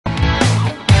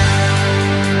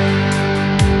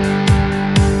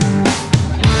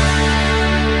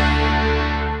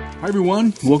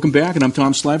everyone. Welcome back, and I'm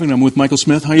Tom Slivick, and I'm with Michael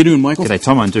Smith. How you doing, Michael? G'day,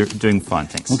 Tom. I'm doing fine,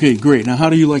 thanks. Okay, great. Now, how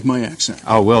do you like my accent?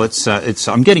 Oh, well,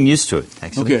 I'm getting used to it,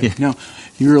 actually. Okay. Yeah. Now,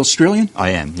 you're Australian? I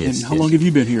am, yes. And how long have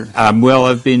you been here? Well,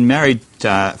 I've been married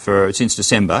since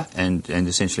December and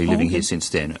essentially living here since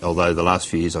then, although the last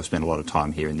few years I've spent a lot of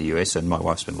time here in the US, and my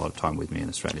wife spent a lot of time with me in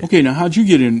Australia. Okay, now, how'd you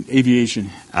get in aviation?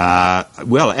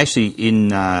 Well, actually, in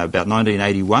about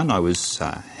 1981, I was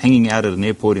hanging out at an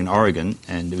airport in Oregon,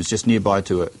 and it was just nearby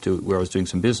to where I was doing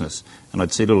some business. And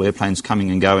I'd see little airplanes coming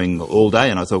and going all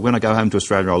day, and I thought, when I go home to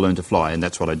Australia, I'll learn to fly, and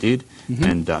that's what I did. Mm-hmm.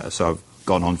 And so I've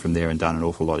gone on from there and done an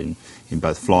awful lot in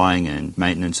both flying and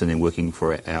maintenance, and then working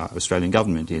for our Australian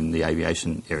government in the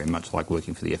aviation area, much like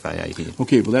working for the FAA here.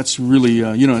 Okay, well, that's really,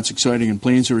 it's exciting, and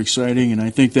planes are exciting, and I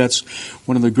think that's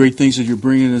one of the great things that you're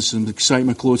bringing is some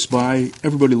excitement close by.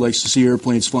 Everybody likes to see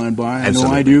airplanes flying by. Absolutely.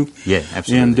 I know I do. Yeah,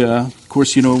 absolutely. And, of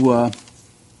course,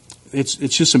 it's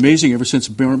just amazing. Ever since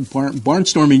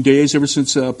barnstorming days, ever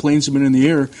since planes have been in the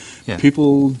air,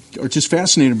 people are just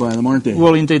fascinated by them, aren't they?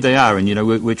 Well, indeed they are, and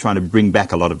we're trying to bring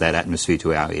back a lot of that atmosphere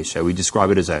to our air show. We describe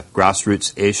it as a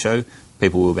grassroots air show.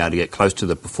 People will be able to get close to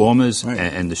the performers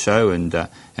and the show, and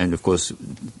of course,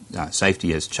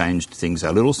 safety has changed things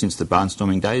a little since the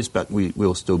barnstorming days, but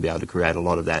we'll still be able to create a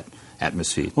lot of that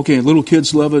atmosphere. Okay, little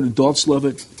kids love it, adults love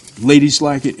it. Ladies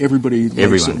like it. Everybody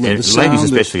likes it. The sound, ladies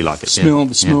especially like it. Smell,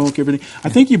 the smoke, everything. I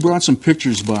think you brought some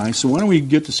pictures by, so why don't we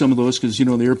get to some of those, because,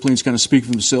 the airplanes kind of speak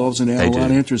for themselves and they have a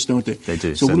lot of interest, don't they? They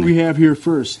do. So what do we have here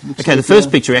first? Okay, the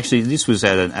first picture, actually, this was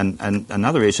at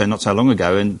another air show not so long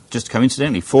ago, and just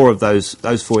coincidentally,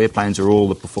 those four airplanes are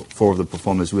all four of the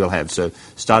performers we'll have. So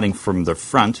starting from the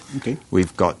front,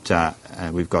 we've got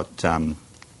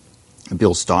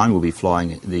Bill Stein will be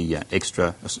flying the Edge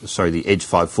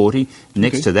 540.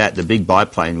 Next to that, the big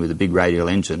biplane with a big radial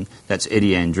engine, that's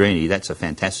Eddie Andrini. That's a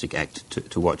fantastic act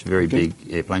to watch, very big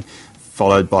airplane.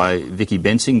 Followed by Vicky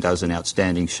Bensing, does an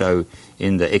outstanding show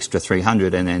in the Extra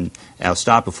 300, and then our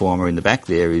star performer in the back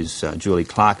there is Julie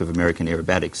Clark of American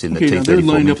Aerobatics in the T-34. Now they're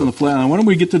lined up on the flat line. Why don't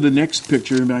we get to the next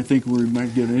picture, and I think we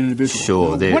might get an individual.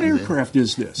 Sure. What aircraft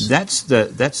is this? That's the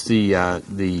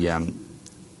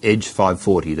Edge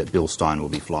 540 that Bill Stein will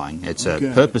be flying. It's a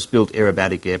purpose-built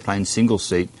aerobatic airplane, single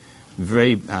seat,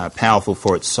 very powerful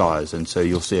for its size, and so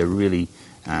you'll see a really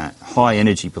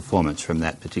high-energy performance from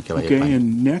that particular airplane. Okay,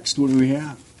 and next, what do we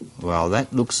have? Well,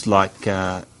 that looks like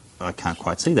I can't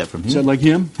quite see that from here. Is that like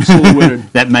him?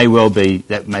 Silhouetted. That may well be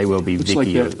looks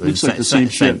Vicky. Looks like the same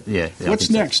ship. Yeah. What's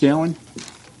next, Alan?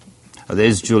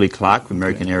 There's Julie Clark from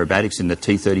American Aerobatics in the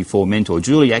T-34 Mentor.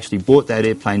 Julie actually bought that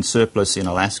airplane surplus in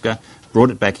Alaska, brought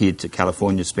it back here to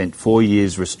California, spent 4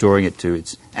 years restoring it to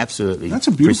its absolutely That's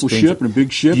a beautiful ship and a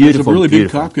big ship. Beautiful, it's a really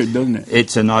beautiful. big cockpit, doesn't it?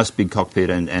 It's a nice big cockpit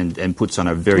and puts on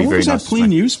a very, very nice What was that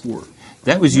plane used for?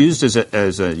 That was used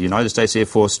as a United States Air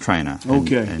Force trainer.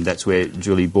 And that's where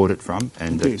Julie bought it from.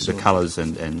 And the colours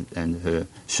and her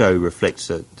show reflects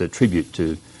the tribute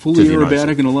to fully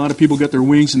aerobatic, and a lot of people got their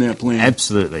wings in that plane.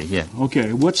 Absolutely, yeah.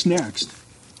 Okay, what's next?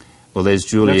 Well, there's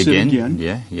Julie again.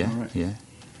 Yeah. Right. Yeah.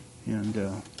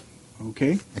 And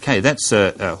okay, that's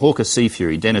Hawker Sea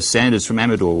Fury. Dennis Sanders from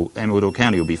Amador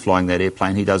County will be flying that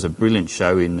airplane. He does a brilliant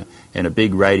show in a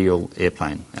big radial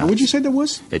airplane. What would you say that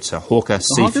was? It's a Hawker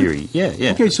Sea Fury.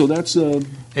 Yeah. Okay, so that's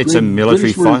it's a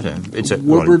military fighter. It's a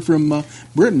warbird from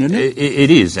Britain, isn't it? It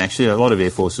is, actually. A lot of air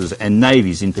forces and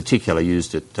navies in particular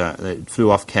used it. It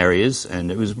flew off carriers,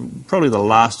 and it was probably the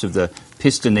last of the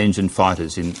piston engine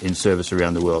fighters in service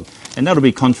around the world. And that'll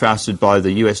be contrasted by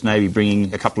the US Navy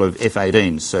bringing a couple of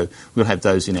F-18s, so we'll have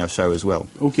those in our show as well.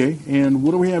 Okay, and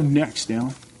what do we have next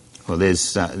now? Well,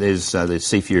 there's the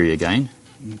Sea Fury again.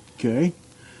 Okay.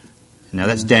 Now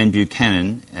that's Dan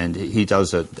Buchanan, and he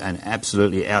does an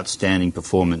absolutely outstanding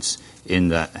performance in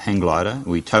the hang glider.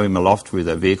 We tow him aloft with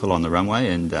a vehicle on the runway,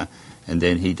 and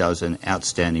then he does an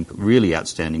really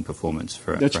outstanding performance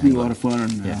for that should be a lot of fun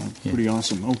and pretty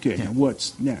awesome. Okay, now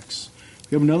what's next?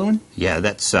 You have another one? Yeah,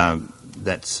 that's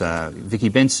Vicky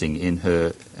Bensing in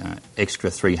her Extra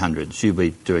 300. She'll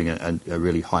be doing a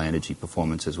really high energy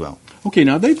performance as well. Okay,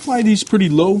 now they fly these pretty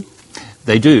low.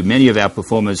 They do. Many of our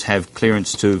performers have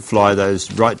clearance to fly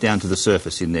those right down to the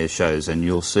surface in their shows, and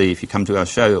you'll see, if you come to our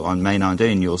show on May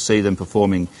 19, you'll see them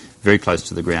performing very close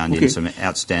to the ground in some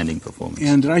outstanding performance.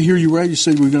 And did I hear you right? You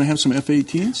said we're going to have some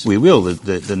F-18s? We will.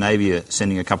 The Navy are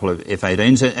sending a couple of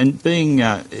F-18s, and being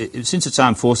since it's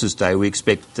Armed Forces Day, we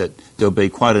expect that there'll be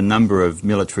quite a number of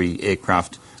military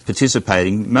aircraft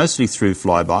participating, mostly through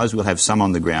flybys. We'll have some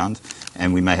on the ground,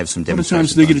 and we may have some demonstrations. How many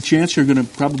times do they get a chance? You're going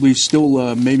to probably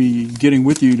still maybe getting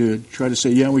with you to try to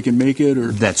say, yeah, we can make it?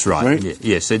 Or That's right. Yeah,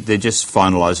 yes, they're just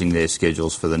finalising their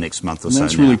schedules for the next month or so.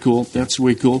 That's really cool. That's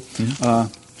way cool.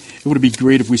 Mm-hmm. It would be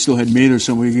great if we still had made or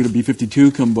something. We get a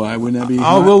B-52 come by. Wouldn't that be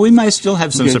hot? Well, we may still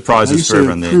have some surprises for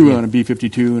everyone there. I used to crew on a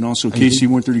B-52 and also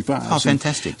KC-135. Oh,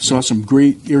 fantastic. Saw some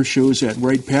great air shows at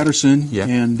Wright-Patterson,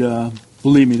 and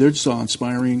believe me, they're just all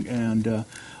inspiring and a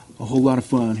whole lot of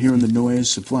fun, hearing the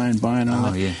noise, flying by and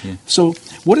all that. Yeah. So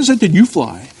what is it that you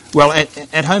fly? Well,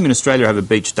 at home in Australia, I have a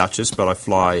Beach Duchess, but I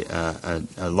fly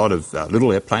a lot of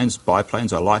little airplanes,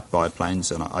 biplanes. I like biplanes,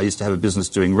 and I used to have a business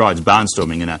doing rides,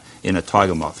 barnstorming in a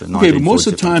Tiger Moth. Okay, but most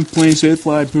of the time, planes, they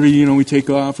fly pretty, we take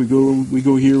off, we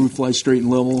go here, we fly straight and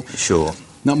level. Sure.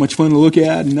 Not much fun to look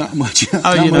at, not much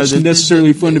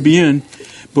necessarily fun to be in.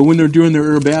 But when they're doing their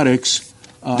aerobatics,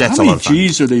 that's how a lot many of fun.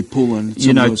 G's are they pulling?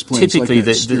 Those planes, typically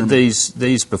like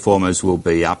these performers will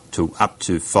be up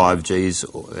to 5 G's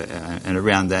and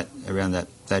around that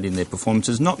in their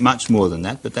performances. Not much more than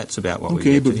that, but that's about what we get.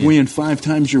 Okay, but weighing 5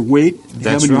 times your weight,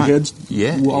 that's having right. your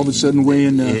head all of a sudden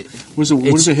weighing, what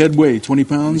does a head weigh? 20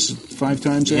 pounds? 5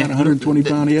 times that?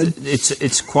 120-pound head?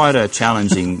 It's quite a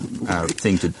challenging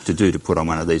thing to do, to put on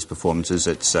one of these performances.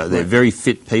 They're very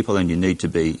fit people, and you need to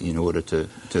be in order to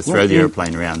throw the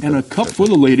airplane around. And a couple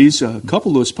full of ladies, a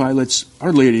couple of those pilots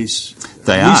are ladies.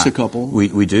 They at least a couple.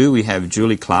 We do. We have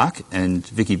Julie Clark and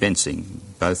Vicky Bensing,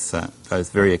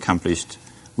 both very accomplished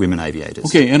women aviators.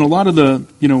 Okay, and a lot of the,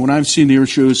 when I've seen the air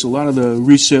shows, a lot of the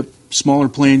recip, smaller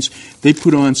planes, they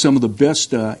put on some of the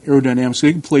best aerodynamics.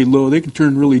 They can play low, they can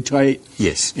turn really tight.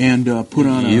 Yes. And put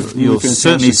on You'll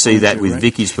certainly see that with right?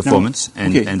 Vicky's performance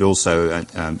and also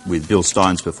with Bill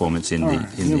Stein's performance in we the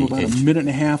have about Edge. a minute and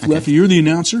a half left. You're the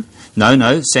announcer?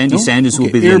 No, Sandy Sanders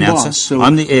will be the air announcer. Boss. So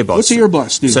I'm the air boss. What's the air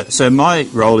boss do? So my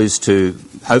role is to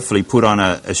hopefully put on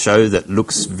a show that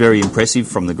looks very impressive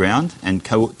from the ground, and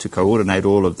to coordinate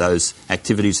all of those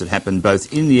activities that happen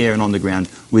both in the air and on the ground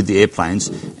with the airplanes,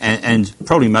 and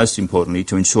probably most importantly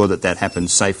to ensure that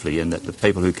happens safely, and that the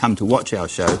people who come to watch our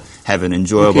show have an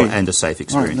enjoyable and a safe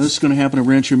experience. All right, this is going to happen at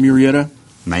Rancho Murieta?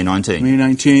 May 19th. May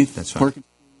 19th. That's right.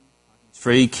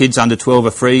 Free. Kids under 12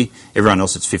 are free. Everyone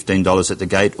else, it's $15 at the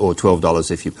gate, or $12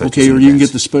 if you purchase. Okay, or you can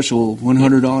get the special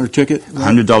 $100 ticket.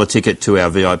 Right? $100 ticket to our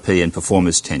VIP and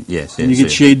performers tent. Yes, and you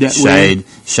get shade that way.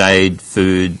 Shade,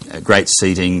 food, great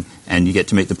seating, and you get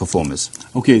to meet the performers.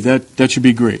 Okay, that should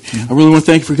be great. I really want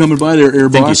to thank you for coming by there, Air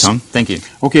Boss. Thank you, Tom. Thank you.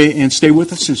 Okay, and stay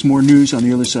with us. There's more news on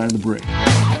the other side of the break.